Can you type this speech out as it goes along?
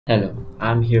Hello,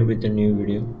 I'm here with a new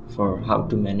video for how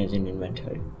to manage an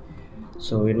inventory.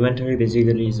 So inventory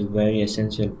basically is a very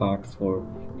essential part for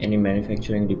any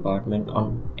manufacturing department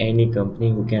on any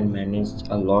company who can manage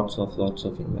lots of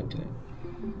inventory.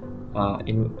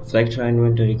 Flectra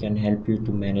Inventory can help you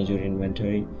to manage your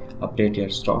inventory, update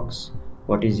your stocks,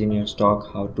 what is in your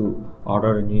stock, how to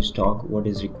order a new stock, what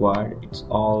is required. It's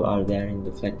all are there in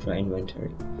the Flectra Inventory.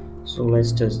 So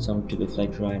let's just jump to the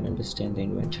Flectra and understand the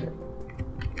inventory.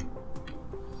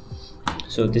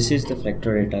 So this is the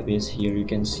Flectra database. Here you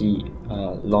can see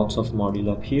lots of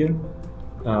module up here.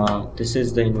 This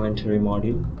is the inventory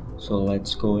module, so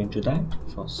let's go into that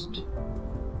first.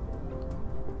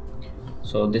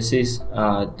 So this is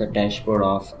the dashboard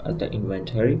of the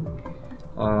inventory.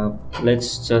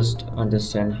 Let's just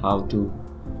understand how to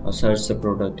search the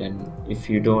product, and if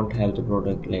you don't have the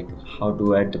product, like how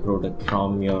to add the product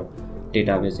from your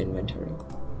database inventory.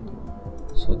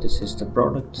 So this is the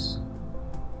products.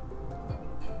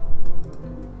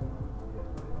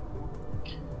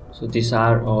 So these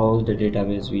are all the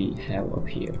database we have up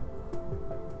here.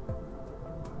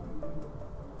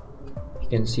 You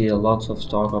can see lots of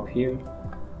stock up here.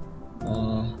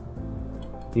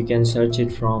 You can search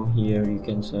it from here. You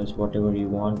can search whatever you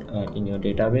want in your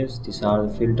database. These are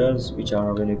the filters which are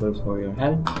available for your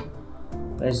help.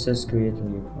 Let's just create a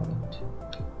new product.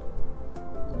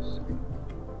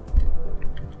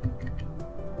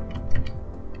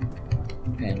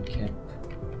 Pen cap.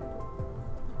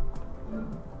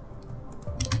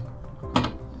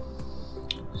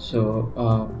 So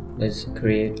let's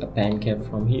create a pen cap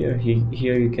from here.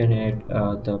 Here you can add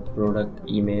the product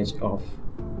image of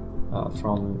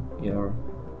from your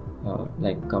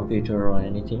like computer or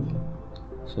anything,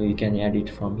 so you can add it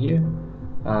from here.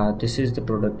 This is the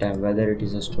product type, whether it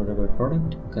is a storable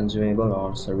product, consumable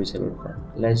or serviceable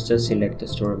product. Let's just select the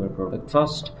storable product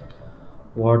first.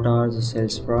 What are the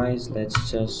sales price?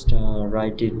 Let's just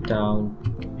write it down,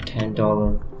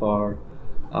 $10 per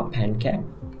pen cap.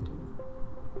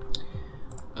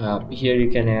 Here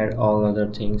you can add all other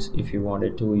things if you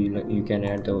wanted to. You can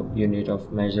add the unit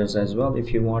of measures as well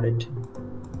if you wanted to.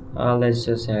 Let's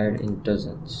just add in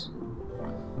dozens.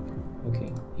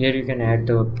 Okay, here you can add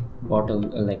the bottle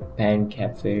like pen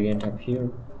cap variant up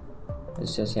here.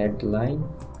 Let's just add the line.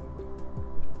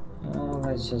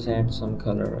 Let's just add some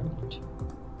color on it,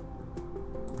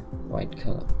 white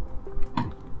color.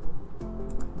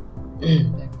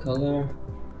 That color,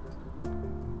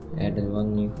 added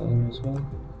one new color as well.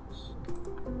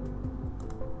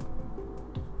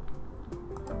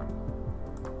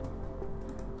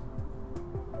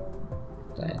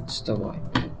 That's the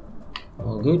white.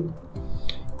 All good.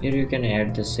 Here you can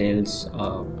add the sales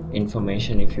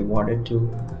information if you wanted to,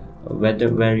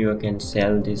 where you can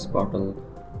sell this bottle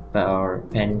or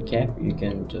pen cap. You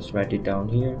can just write it down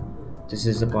here. This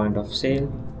is the point of sale.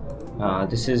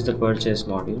 This is the purchase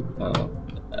module.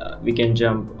 We can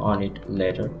jump on it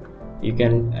later. You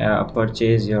can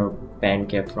purchase your pen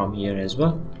cap from here as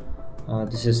well.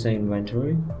 This is the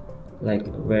inventory, like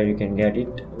where you can get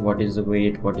it, what is the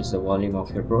weight, what is the volume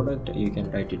of your product. You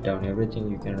can write it down,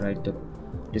 everything. You can write the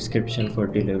description for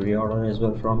delivery order as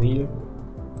well from here.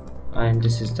 And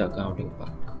this is the accounting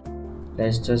part.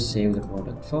 Let's just save the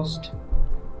product first.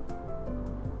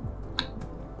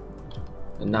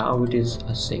 And now it is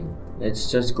a save.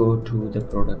 Let's just go to the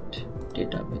product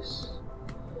database.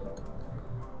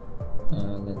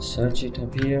 Let's search it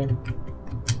up here.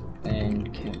 Pen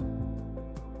cap.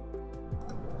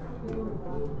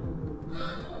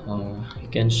 You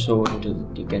can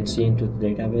see into the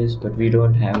database, but we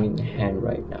don't have in hand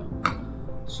right now.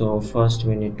 So first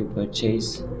we need to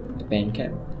purchase the pen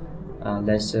cap.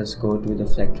 Let's just go to the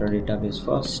Flectra database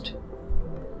first.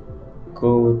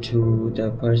 Go to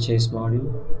the purchase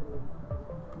module.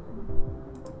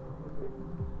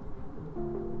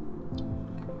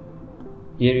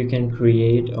 Here you can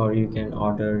create or you can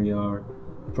order your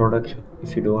product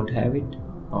if you don't have it,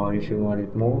 or if you want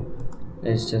it more.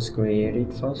 Let's just create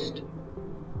it first.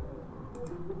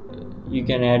 You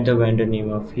can add the vendor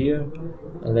name of here.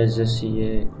 Let's just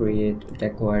see create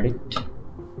deco edit.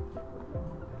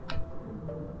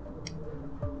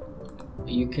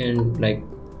 You can like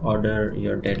order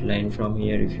your deadline from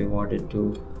here if you wanted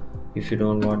to. If you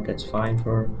don't want, that's fine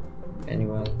for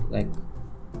anyone. Like,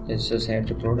 let's just add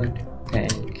the product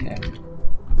pen cap.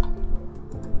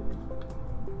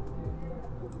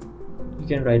 You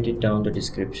can write it down the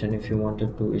description if you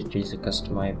wanted to. It is a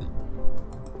customized.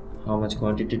 How much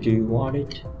quantity do you want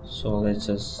it? So let's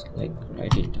just like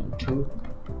write it down,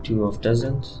 two of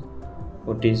dozens.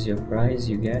 What is your price?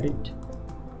 You get it.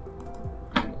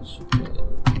 So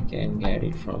you can get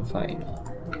it from 5.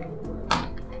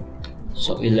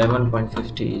 So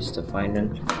 11.50 is the final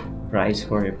price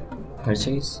for a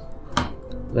purchase.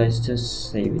 Let's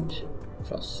just save it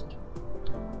first.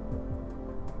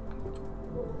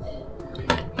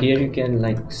 Here you can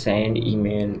like send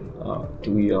email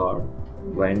to your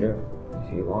vendor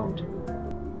if you want.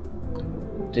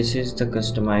 This is the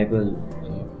customizable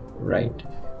right,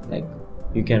 like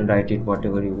you can write it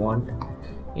whatever you want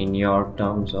in your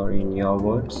terms or in your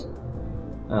words.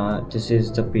 This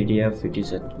is the PDF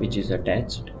which is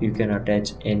attached. You can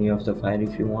attach any of the file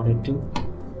if you wanted to.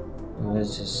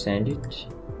 Let's just send it.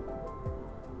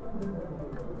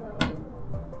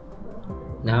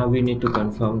 Now we need to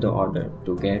confirm the order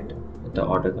to get the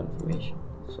order confirmation.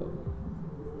 So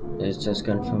let's just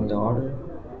confirm the order.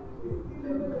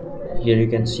 Here you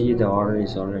can see the order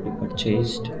is already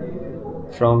purchased.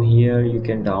 From here you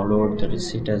can download the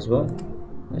receipt as well.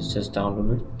 Let's just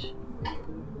download it.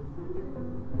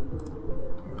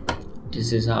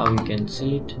 This is how you can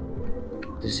see it.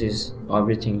 This is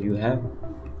everything you have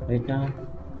right now.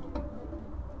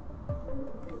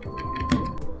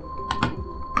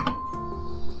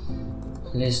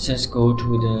 Let's just go to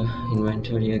the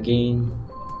inventory again.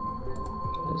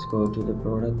 Let's go to the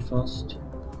product first.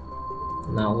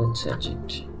 Now let's search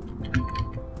it.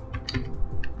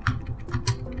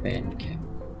 Pen cap.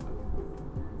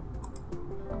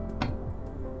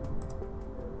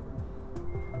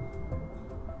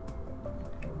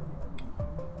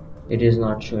 It is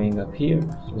not showing up here.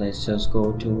 Let's just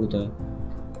go to the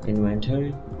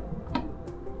inventory.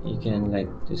 You can like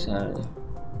decide.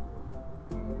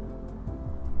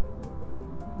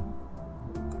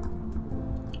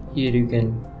 Here you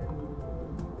can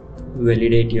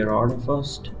validate your order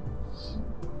first.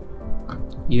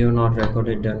 You have not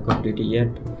recorded done quantity yet,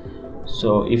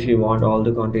 so if you want all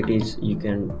the quantities you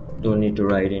don't need to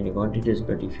write any quantities,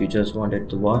 but if you just wanted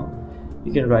the one,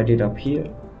 you can write it up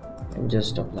here and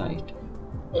just apply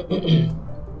it.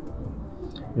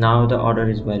 Now the order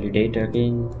is validated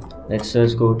again. Let's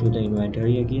just go to the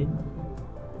inventory again.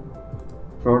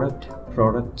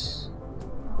 Products.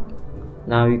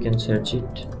 Now you can search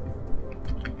it.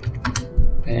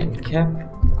 Pen cap.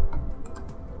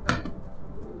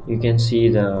 You can see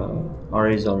the order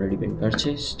is already been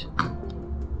purchased.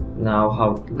 Now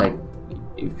how, like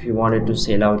if you wanted to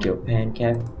sell out your pen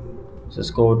cap,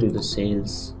 just go to the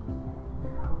sales.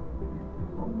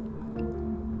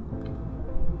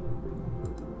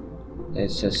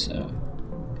 Let's just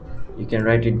you can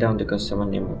write it down the customer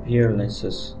name up here. Let's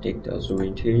just take the Azure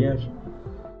Interior.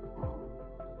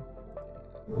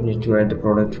 We need to add the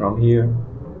product from here.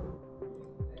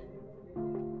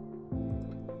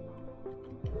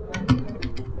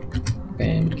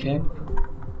 Pen cap.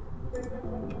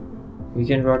 We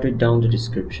can write it down the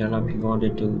description if you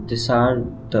wanted to. These are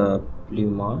the blue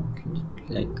mark,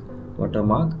 like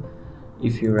watermark.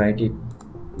 If you write it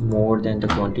more than the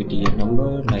quantity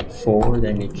number, like 4,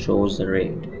 then it shows the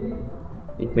red.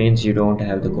 It means you don't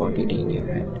have the quantity in your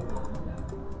hand.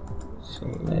 So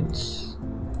let's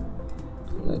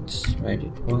write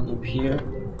it 1 up here.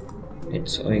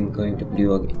 It's going to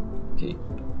blue again. Okay,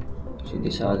 so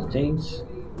these are the things.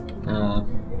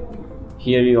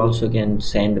 Here you also can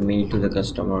send a mail to the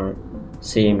customer,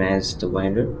 same as the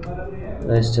vendor.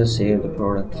 Let's just save the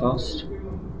product first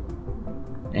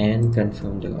and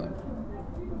confirm the order.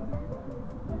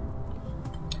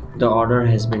 The order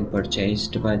has been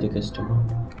purchased by the customer.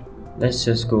 Let's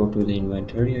just go to the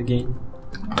inventory again.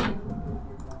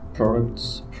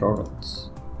 Products.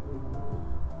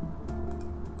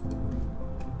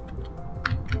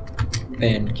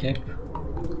 Pen cap.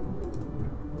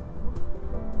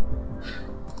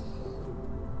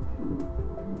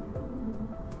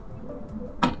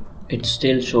 It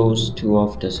still shows 2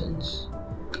 of dozens.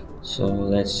 So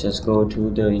let's just go to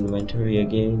the inventory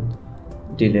again.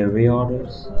 Delivery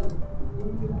orders.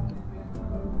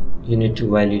 You need to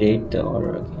validate the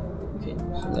order again. Okay,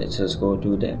 so let's just go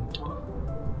to that.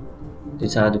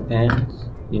 These are the pens.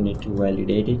 You need to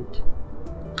validate it.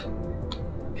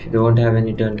 If you don't have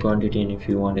any done quantity and if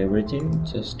you want everything,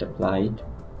 just apply it.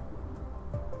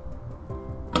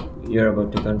 You're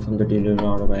about to confirm the delivery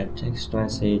order by text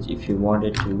message. If you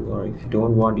wanted to, or if you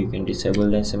don't want, you can disable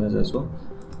the SMS as well.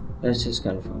 Let's just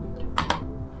confirm it.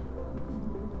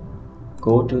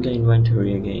 Go to the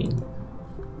inventory again.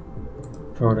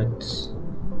 Products.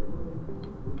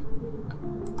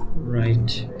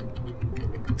 Right.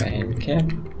 Pen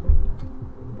cap.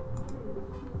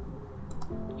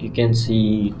 You can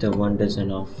see the 1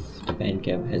 dozen of the pen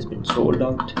cap has been sold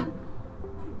out.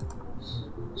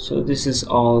 So this is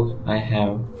all I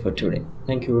have for today.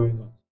 Thank you very much.